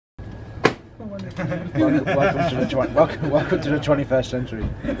welcome to the 21st century.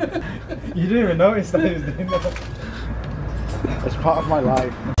 You didn't even notice that he was doing that. It's part of my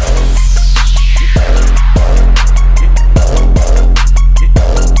life.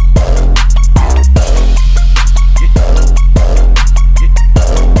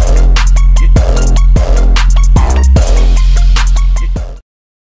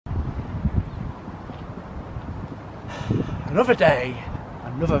 Another day,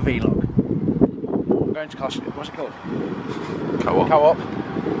 another vlog. We're going to Costco. What's it called? Co-op. Co-op.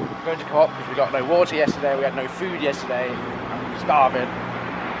 We're going to Co-op because we got no water yesterday, we had no food yesterday, and we were starving.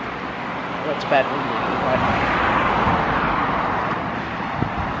 I went to bed hungry.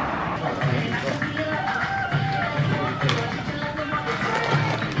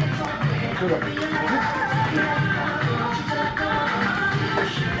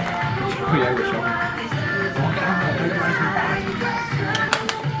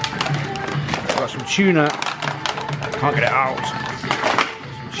 Got some tuna, can't get it out.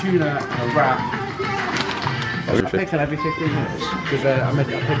 Some tuna and a wrap. I pickle every 15 minutes because I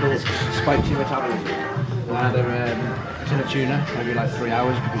pickle spikes your metabolism. And I had a tin of tuna every like 3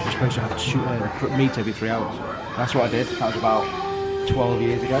 hours because you're supposed to have meat every 3 hours. That's what I did. That was about 12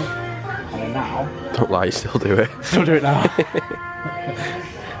 years ago. And then now. Don't lie, you still do it. Still do it now.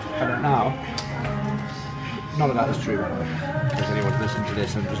 And then now. None of that is true, by the way. Because anyone listens to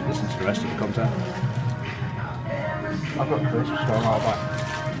this and doesn't listen to the rest of the content. I've got crisps, so I'm out back.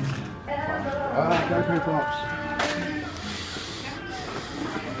 Go Pops.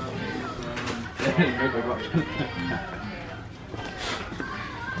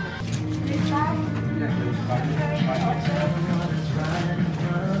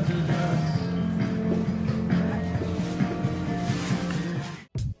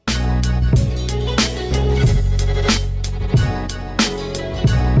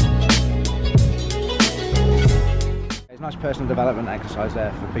 Nice personal development exercise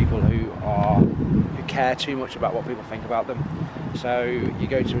there for people who care too much about what people think about them. So you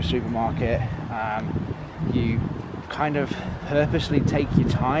go to a supermarket, you kind of purposely take your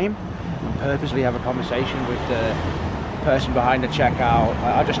time and purposely have a conversation with the person behind the checkout.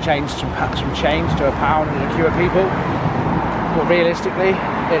 I just changed some change to £1 in a queue of people, but realistically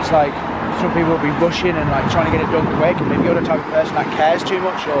it's like some people will be rushing and like trying to get it done quick, and if you're the type of person that cares too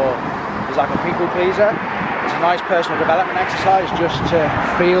much or is like a people pleaser, it's a nice personal development exercise just to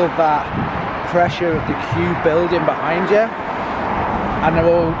feel that pressure of the queue building behind you, and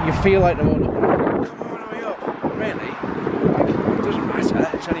you feel like they're all looking at you, come on, hurry up. Really, like, it doesn't matter,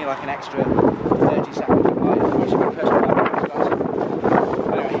 it's only like an extra 30 seconds of life. It's a good personal development exercise.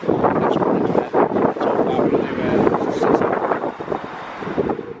 Anyway, let's put it into bed. Talk about what we're going to do.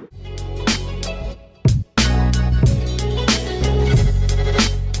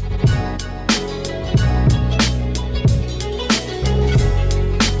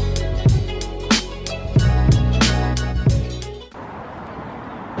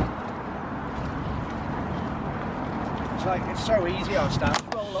 It's so easy on stand.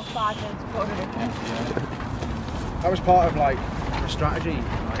 Roll up 5 minutes before it opens. That was part of like the strategy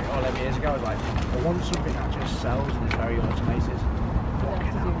like 11 years ago. I was like, I want something that just sells and is very automated. What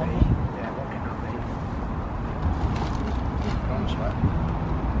can that be? Yeah, what can that be? Don't sweat.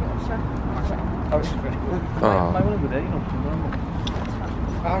 Oh, this is really good.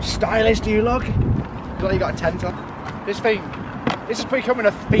 How stylish do you look? Look like you got a tent on. This is becoming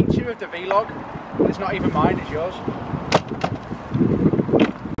a feature of the vlog. It's not even mine, it's yours.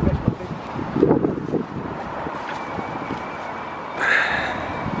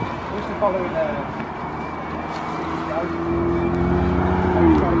 Following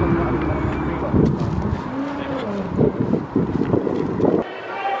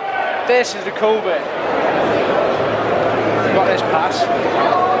this is the cool bit. We've got this pass.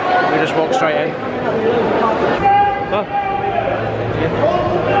 We just walk straight in. Oh.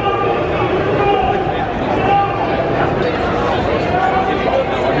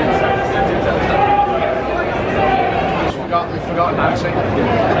 We've forgotten Nancy.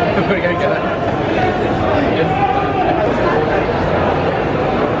 We're going to go get it.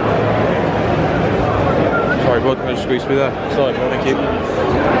 Sorry, bud, can I just squeeze through there? Sorry, bud. Thank you.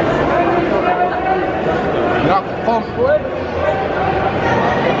 Yeah, fun.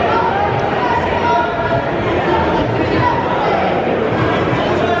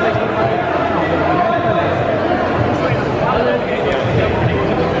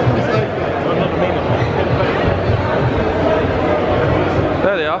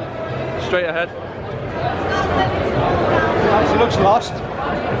 There they are, straight ahead. He looks lost.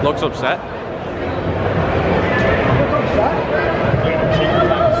 Looks upset.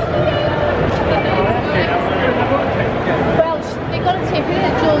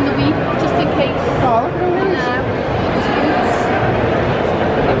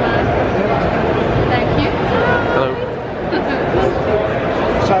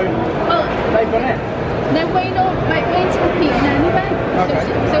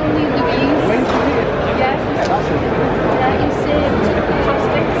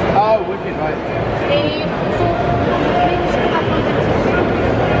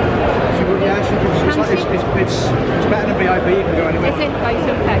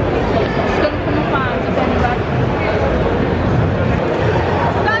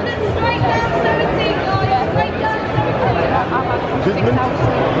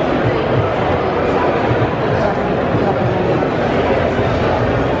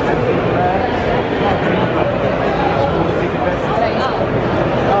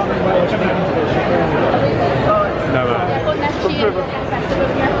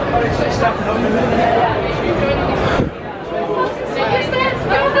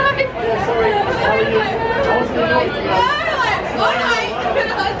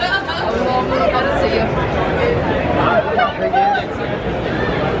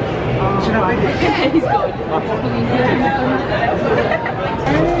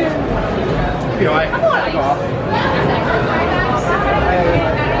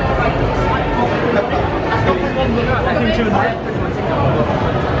 I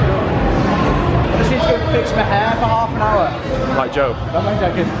just need to go fix my hair for half an hour. Like Joe. Don't mind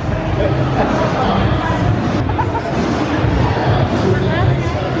joking.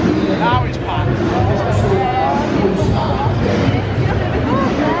 Now it's packed.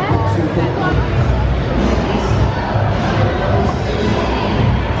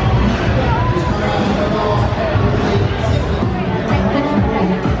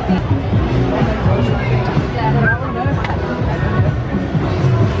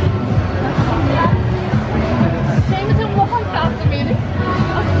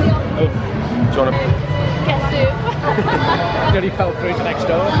 Do you want to? Nearly fell through to next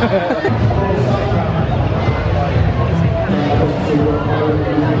door.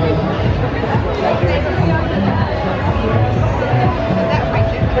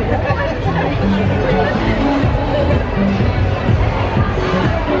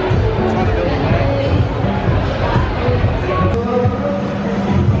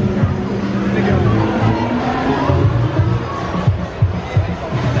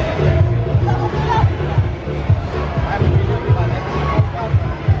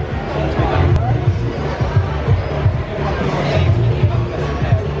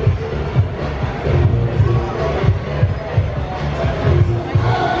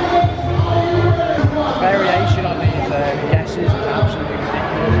 Variation on these guesses is absolutely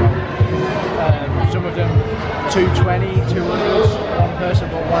ridiculous. Some of them 220, 200, one person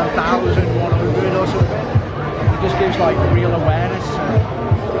bought 1,100 or something. It just gives like real awareness,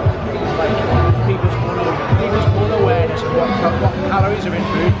 like people's unawareness of what calories are in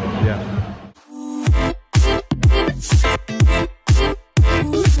food. Yeah.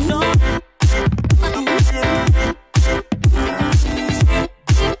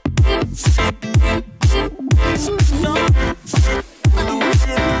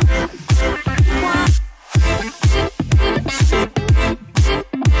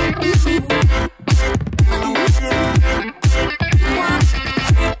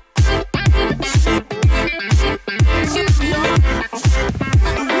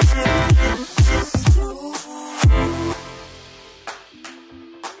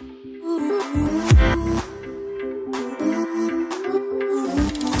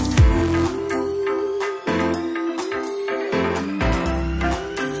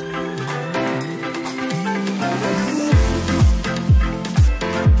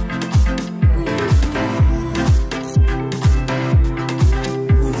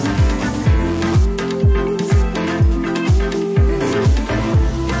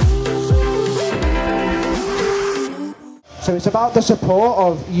 So it's about the support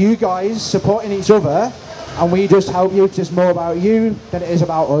of you guys supporting each other, and we just help you. It's just more about you than it is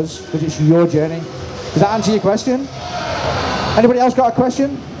about us, because it's your journey. Does that answer your question? Anybody else got a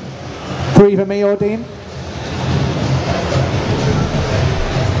question for either me or Dean?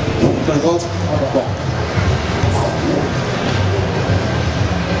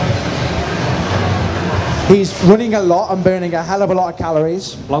 He's running a lot and burning a hell of a lot of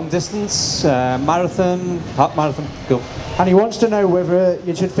calories. Long distance, marathon, half marathon, go. And he wants to know whether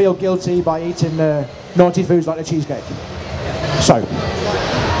you should feel guilty by eating naughty foods like the cheesecake. So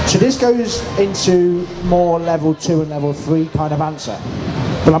this goes into more level 2 and level 3 kind of answer.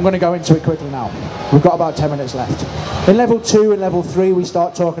 But I'm going to go into it quickly now. We've got about 10 minutes left. In level 2 and level 3, we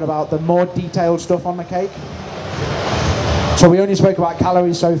start talking about the more detailed stuff on the cake. So we only spoke about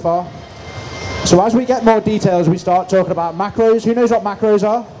calories so far. So as we get more details, we start talking about macros. Who knows what macros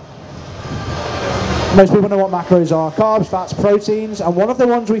are? Most people know what macros are. Carbs, fats, proteins, and one of the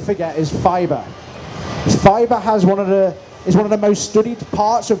ones we forget is fiber. Fiber has is one of the most studied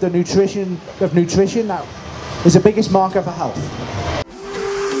parts of the nutrition that is the biggest marker for health.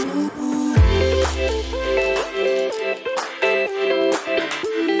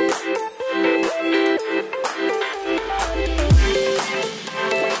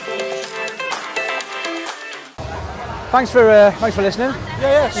 Thanks for listening.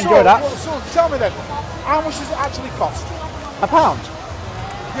 Yeah. Enjoy that. So tell me then, how much does it actually cost? £1.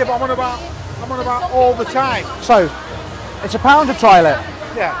 Yeah, but I'm on about all the time. So, it's £1 to trial it.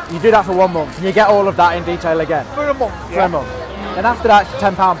 Yeah. You do that for 1 month, and you get all of that in detail again. For a month. For a month. Then after that, it's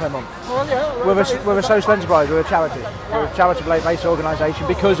 £10 per month. Well, yeah. We're a social enterprise, we're a charity. We're a charity-based organisation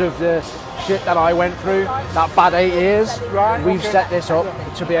because of the shit that I went through, that bad 8 years. Right, We've set this up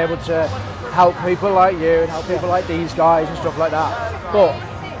to be able to help people like you and help people like these guys and stuff like that. But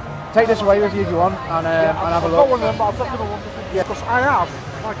take this away with you if you want and have a look. I've got one of them, but I've got one. Yeah, because I have,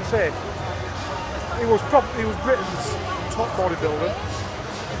 like I said, he was Britain's top bodybuilder.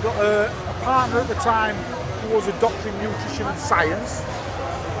 He got a partner at the time who was a doctor in nutrition and science.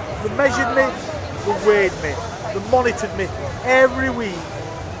 They measured me, they weighed me, they monitored me every week,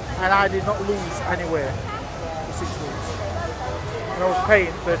 and I did not lose anywhere for 6 weeks. And I was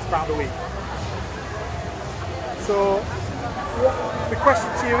paying £30 a week. So, the question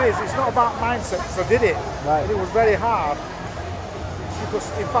to you is, it's not about mindset, because I did it, right. It was very hard, because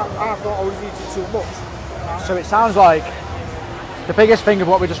in fact I thought I was eating too much. So it sounds like the biggest thing of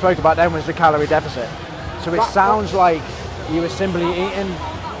what we just spoke about then was the calorie deficit. So it sounds like you were simply eating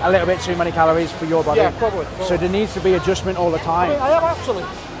a little bit too many calories for your body. Yeah, probably. So there needs to be adjustment all the time. I am actually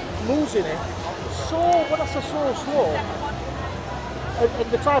losing it when I say so slow.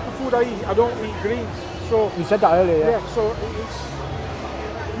 And the type of food I eat, I don't eat greens. So you said that earlier, yeah. Yeah, so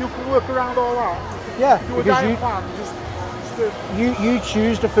you can work around all that. Yeah, do a diet plan. You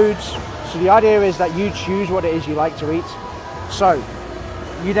choose the foods. So the idea is that you choose what it is you like to eat. So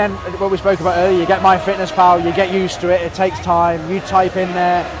you then, what we spoke about earlier, you get MyFitnessPal, you get used to it. It takes time. You type in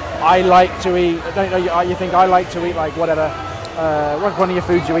there, I like to eat. I don't know. You think I like to eat like whatever. What's one of your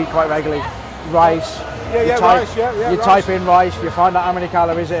foods you eat quite regularly? Rice. Rice. You type in rice. You find out how many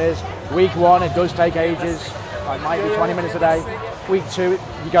calories it is. Week 1, it does take ages. Like might be 20 minutes a day. Week 2,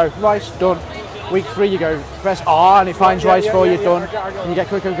 you go rice, done. Week 3, you go press R and it finds rice for you, done. And you get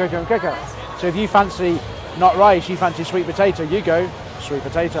quicker and quicker and quicker. So if you fancy not rice, you fancy sweet potato, you go sweet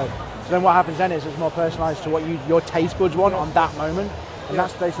potato. So then what happens then is it's more personalised to what your taste buds want on that moment. And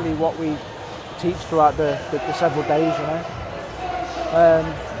that's basically what we teach throughout the several days, you know.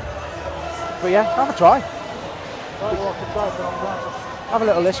 But yeah, have a try. Have a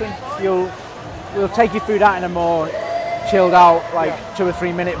little listen. We'll take your food out in a more chilled out, like 2 or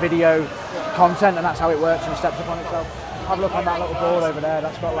 3 minute video content, and that's how it works and steps upon itself. Have a look on that little board over there.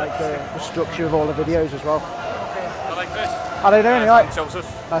 That's got like the structure of all the videos as well. I like this. How are you doing? Right? Joseph.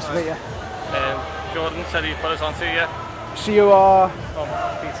 Nice to meet you. Jordan said he'd put us on to you. So you are from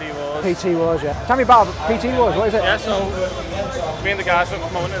PT Wars. PT Wars, yeah. Tell me about PT Wars. What is it? Yeah, so me and the guys are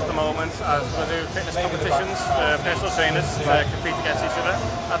promoting it at the moment as we do fitness competitions for personal trainers to compete against each other.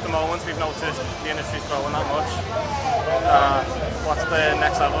 At the moment, we've noticed the industry's growing that much. What's the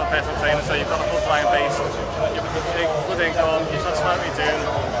next level of personal training? So you've got a full client base, you've got a good income, you're satisfied with what you're doing,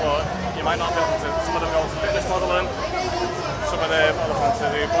 but you might not be able to. Some of them go to fitness modelling. Some of them are looking to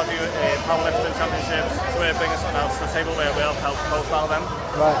do powerlifting championships, so we're bringing something else to the table where we'll help profile them.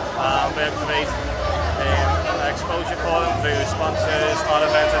 Right. We'll create exposure for them through sponsors, our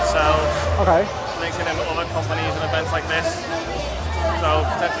event itself. Okay. Linking in with other companies and events like this. So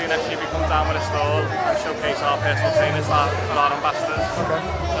potentially next year we come down with a stall and showcase our personal trainers that are our ambassadors. Okay.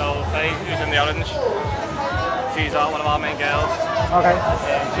 So Faye, who's in the orange, she's one of our main girls. Okay.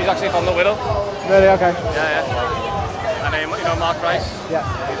 She's actually from the Whittle. Really? Okay. Yeah. And you know Mark Rice? Yeah.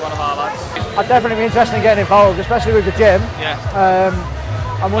 He's one of our lads. I'd definitely be interested in getting involved, especially with the gym. Yeah.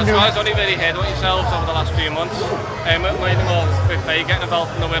 I'm wondering. I've only really heard about yourselves over the last few months. We're more with Faye getting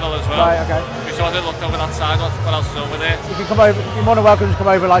involved in the Whittle as well. Right, okay. We sort of looked over that side, what else is over there. You can come over, you're more than welcome to come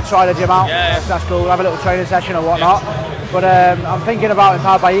over, like try the gym out. Yeah. That's cool, have a little training session or whatnot. Yeah. But I'm thinking about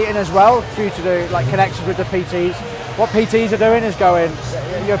Empowered by Eating as well, due to the connections with the PTs. What PTs are doing is going,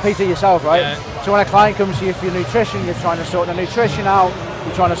 you're a PT yourself, right? Yeah. So when a client comes to you for your nutrition, you're trying to sort the nutrition out,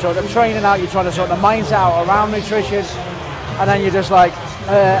 you're trying to sort the training out, you're trying to sort the mindset out around nutrition, and then you're just like,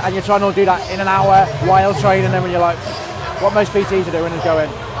 and you're trying to do that in an hour while training, and then when you're like, what most PTs are doing is going,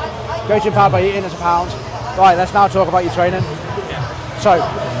 go to Empowered by Eating, it's £1. Right, let's now talk about your training. Yeah. So,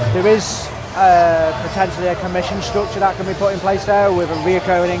 there is potentially a commission structure that can be put in place there with a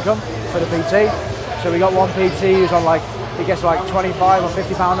reoccurring income for the PT. So we got one PT who's on like, he gets like £25 or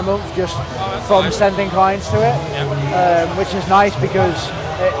 £50 a month just from sending clients to it, which is nice because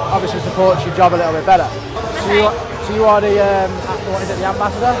it obviously supports your job a little bit better. So you are the, what is it, the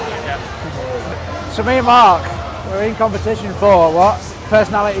ambassador? Yeah. So me and Mark, we're in competition for what?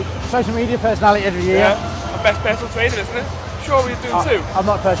 Social media personality of the year. Yeah, best personal trainer, isn't it? Sure, we're doing two. I'm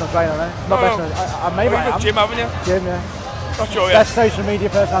not a personal trainer, no. Maybe I am. Gym, haven't you? Gym, yeah. Not sure, yeah. Best social media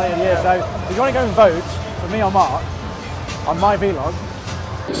personality of the year. So if you want to go and vote for me or Mark on my vlog,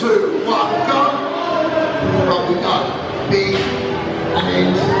 2, 1, go. Up we go. Big and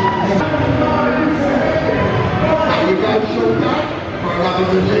end. And you go shoulder for another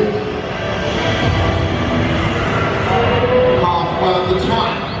release. Halfway of the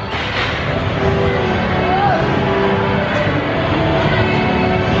time.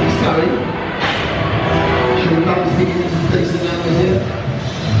 Sorry. Should have done thinking some decent numbers here.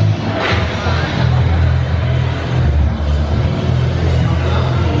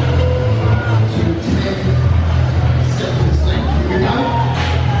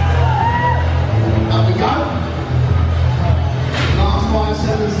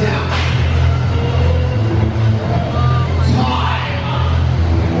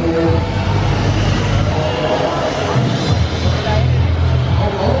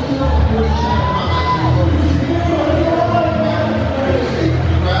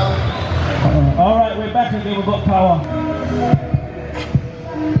 Alright, we're back again, we've got power.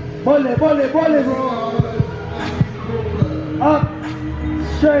 Volley, volley, volley, bro. Up,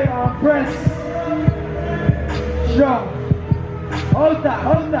 straight on, press. Strong. Hold that,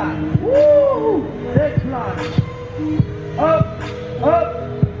 hold that. Woo! Leg plunge. Up, up.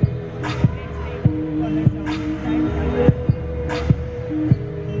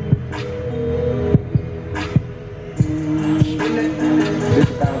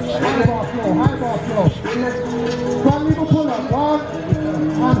 High bar flow. Front lever pull up. 1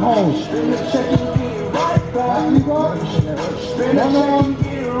 and hold. Back lever. 1 on.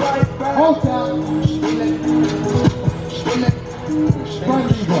 Hold down. Front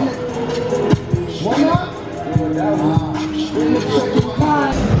lever. 1 up. Second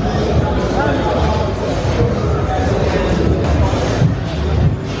time.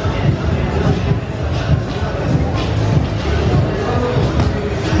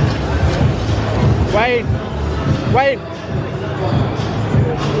 Wayne! Wayne!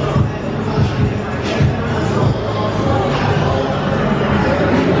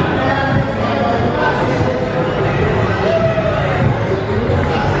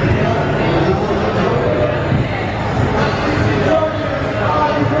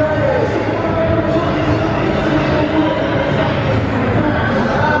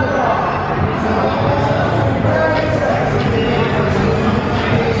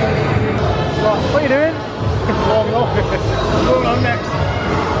 What are you doing? Warming up. What's going on next?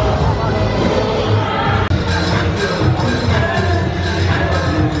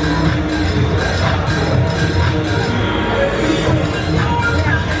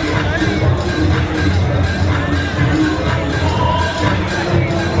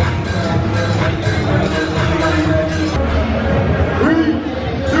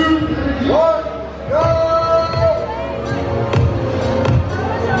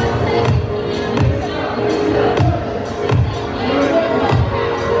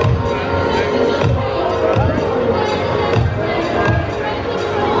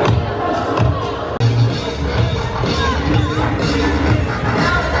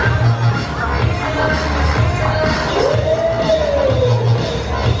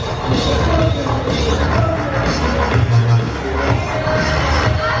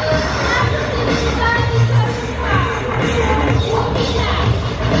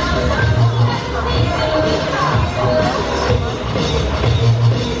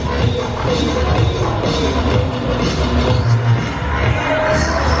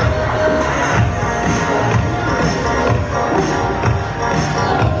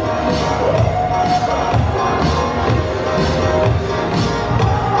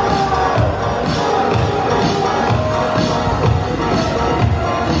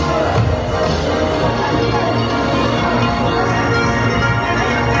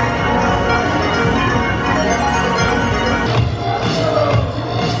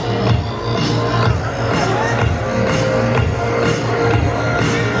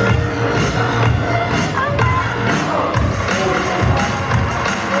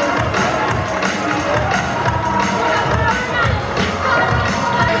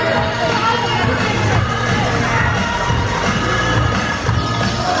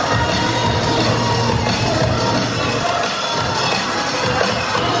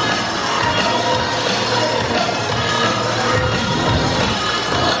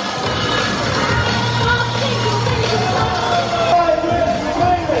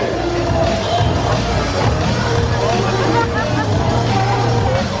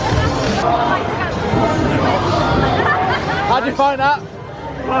 How do you find that?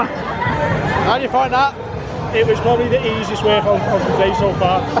 How do you find that? It was probably the easiest workout of the day so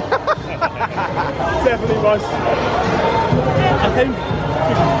far. Definitely was. I think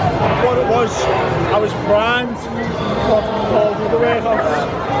what it was, I was primed for all the other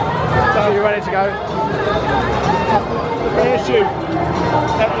workouts. Are you ready to go? Here's you.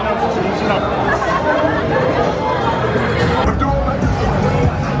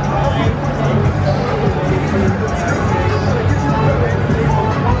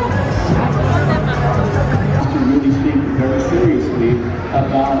 Really think very seriously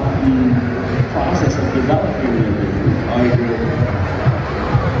about the process of developing their business.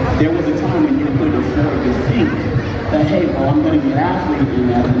 There was a time when you could afford to think that, hey, well, I'm going to be an athlete, and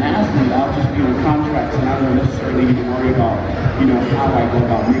as an athlete, I'll just be on contracts, and I don't necessarily need to worry about, how I go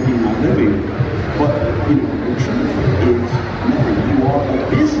about making my living. But, the truth is, you are a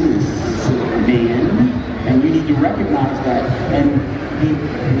businessman, and you need to recognize that and be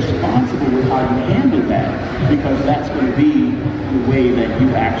responsible with how you handle that, because that's going to be the way that you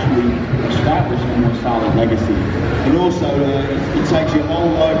actually establish a more solid legacy. And also, it takes your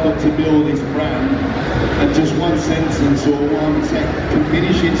whole life up to build this brand, and just one sentence or one set can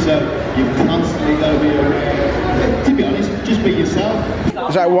finish it, so you've constantly got to be aware. To be honest, just be yourself.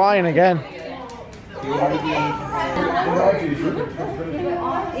 Is that wine again?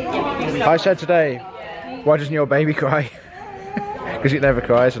 I said today, why doesn't your baby cry? Because it never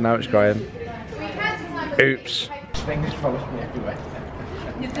cries, and now it's crying. Oops. Things following me everywhere.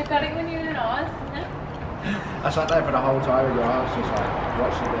 You took out it when you were in Oz, didn't you? I sat there for the whole time with your eyes, just like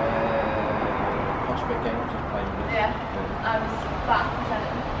watching the CrossFit games just playing with it. Yeah, I was back to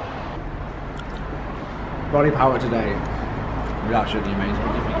Body power today. We're absolutely amazing.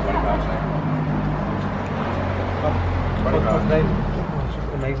 What do you think of body power today? Body power today.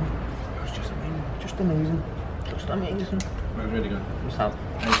 Amazing. It was just amazing. Just amazing. Just amazing. It was really good. It was hell.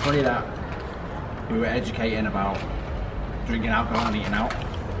 And it's funny that we were educating about drinking alcohol and eating out.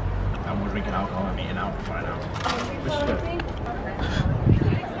 And we're drinking alcohol and eating out right now. Which is good.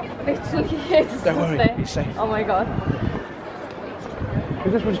 Literally, it's Don't worry, he's safe. Oh my god.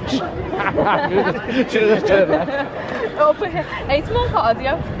 This was should have just turned left. Oh, hey, it's more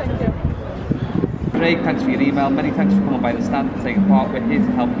cardio. Thank you. Craig, thanks for your email. Many thanks for coming by the stand and taking part. We're here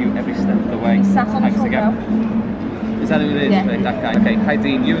to help you every step of the way. Thanks again. Is that who it is? Yeah. Right, that guy. Okay, hi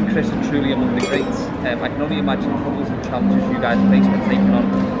Dean, you and Chris are truly among the greats. I can only imagine the hurdles and challenges you guys face when taking on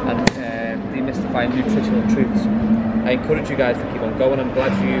and demystifying nutritional truths. I encourage you guys to keep on going. I'm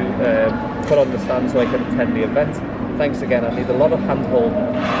glad you put on the stand so I can attend the event. Thanks again. I need a lot of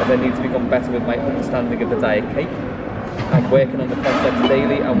hand-holding as I need to become better with my understanding of the diet cake. I'm working on the concepts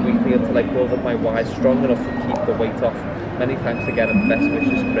daily and weekly until I build up my why strong enough to keep the weight off. Many thanks again and best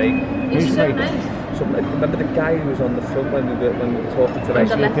wishes, Craig. He's so nice. So, remember the guy who was on the front when we were talking today? On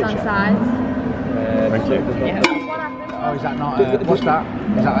the left-hand side. Thank you. Oh, is that not? What's that?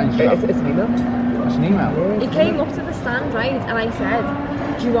 Is that Instagram? It's an email. It's an email. He came up to the stand, right, and I said,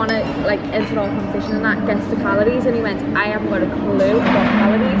 do you want to enter our competition and that, guess the calories? And he went, I haven't got a clue about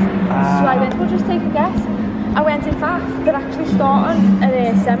calories. So I went, well, just take a guess. I went, in fact, they're actually starting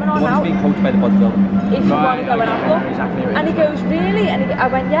a seminar now. One's being coached by the bodybuilder. If you want to go and have a look. Exactly. And he goes, really? And I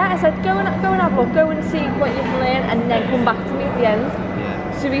went, yeah. I said, go and have a look, go and see what you can learn, and then come back to me at the end.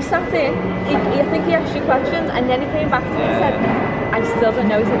 Yeah. So he sat in, I think he asked you questions, and then he came back to me and said, I still don't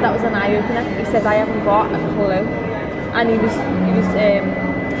know. He said that was an eye-opener. He said, I haven't got a clue. And he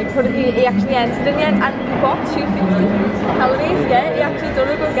actually entered in the end, and he got 250 calories. Yeah, he actually done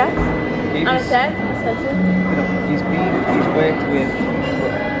a good guess. And I said to him, he's worked with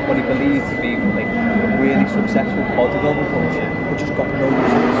what he believed to be like a really successful bodybuilding coach, but just got no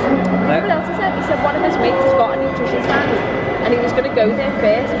results. What else he said? He said one of his mates has got a nutrition stand, and he was going to go there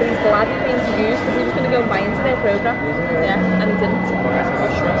first, but he's glad he'd been introduced because he was going to go and buy into their program. Yeah, and he didn't.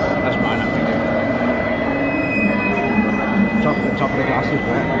 That's mine, I think. Top of the glass is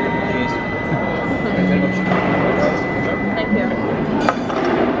wet. Cheers. Thank you very much. Thank you.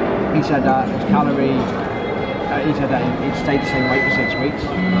 He said that his calorie, he said that he'd stayed the same weight for 6 weeks.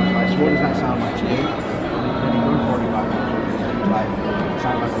 And I was like, so what does that sound like to you? And then he run 40 miles. It was like, it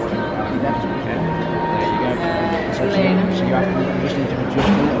sounded like a healthy deficit. There you go. So you have to, you just need to adjust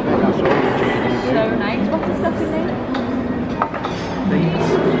a little bit, that's all you do. So nice. What's the second name?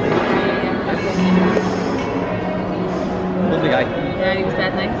 Lovely guy. Yeah, he was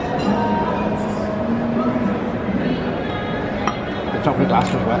dead nice. The top of the glass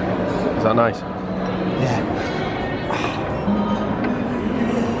was wet. Is that nice? Yeah.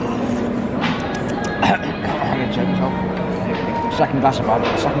 Second glass of wine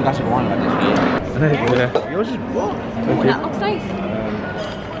like this. Yeah. Yours is what? Oh, that looks nice.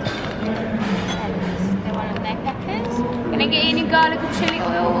 They want their peppers. Can I get any garlic or chili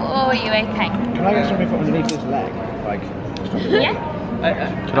oil, or are you okay? Can I get something put underneath this leg? Like, Yeah.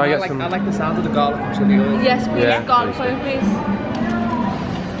 Can I get some? I like the sound of the garlic and chili oil. Yes, please. Yeah, Garlic oil, please.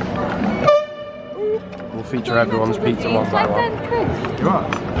 we'll feature everyone's pizza one by one. You are?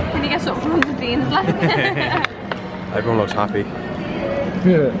 Can you get something from the beans left? Everyone looks happy.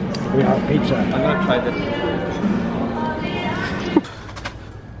 We have pizza. I'm gonna try this.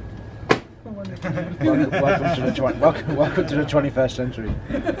 welcome to the 21st century.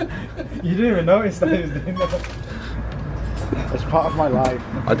 You didn't even notice that he was doing that. It's part of my life.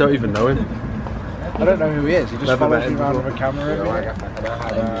 I don't even know him. I don't know who he is. He just Never follows met me him around before. with a camera.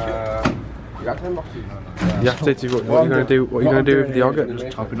 You have to do what are you going to do? What are you going to do with the yogurt?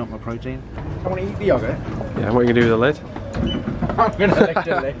 Just topping up my protein. I want to eat the yogurt. Yeah, what are you going to do with the lid? I'm going to lick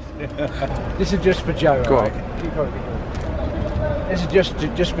the lid. This is just for Joe. Go right? on. Keep going. This is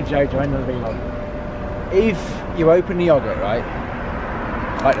just for Joe to end the vlog. If you open the yogurt, right,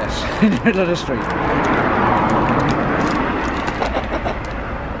 like this, in the middle of the street.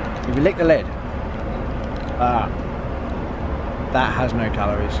 If you lick the lid, that has no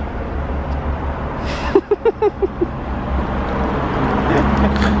calories.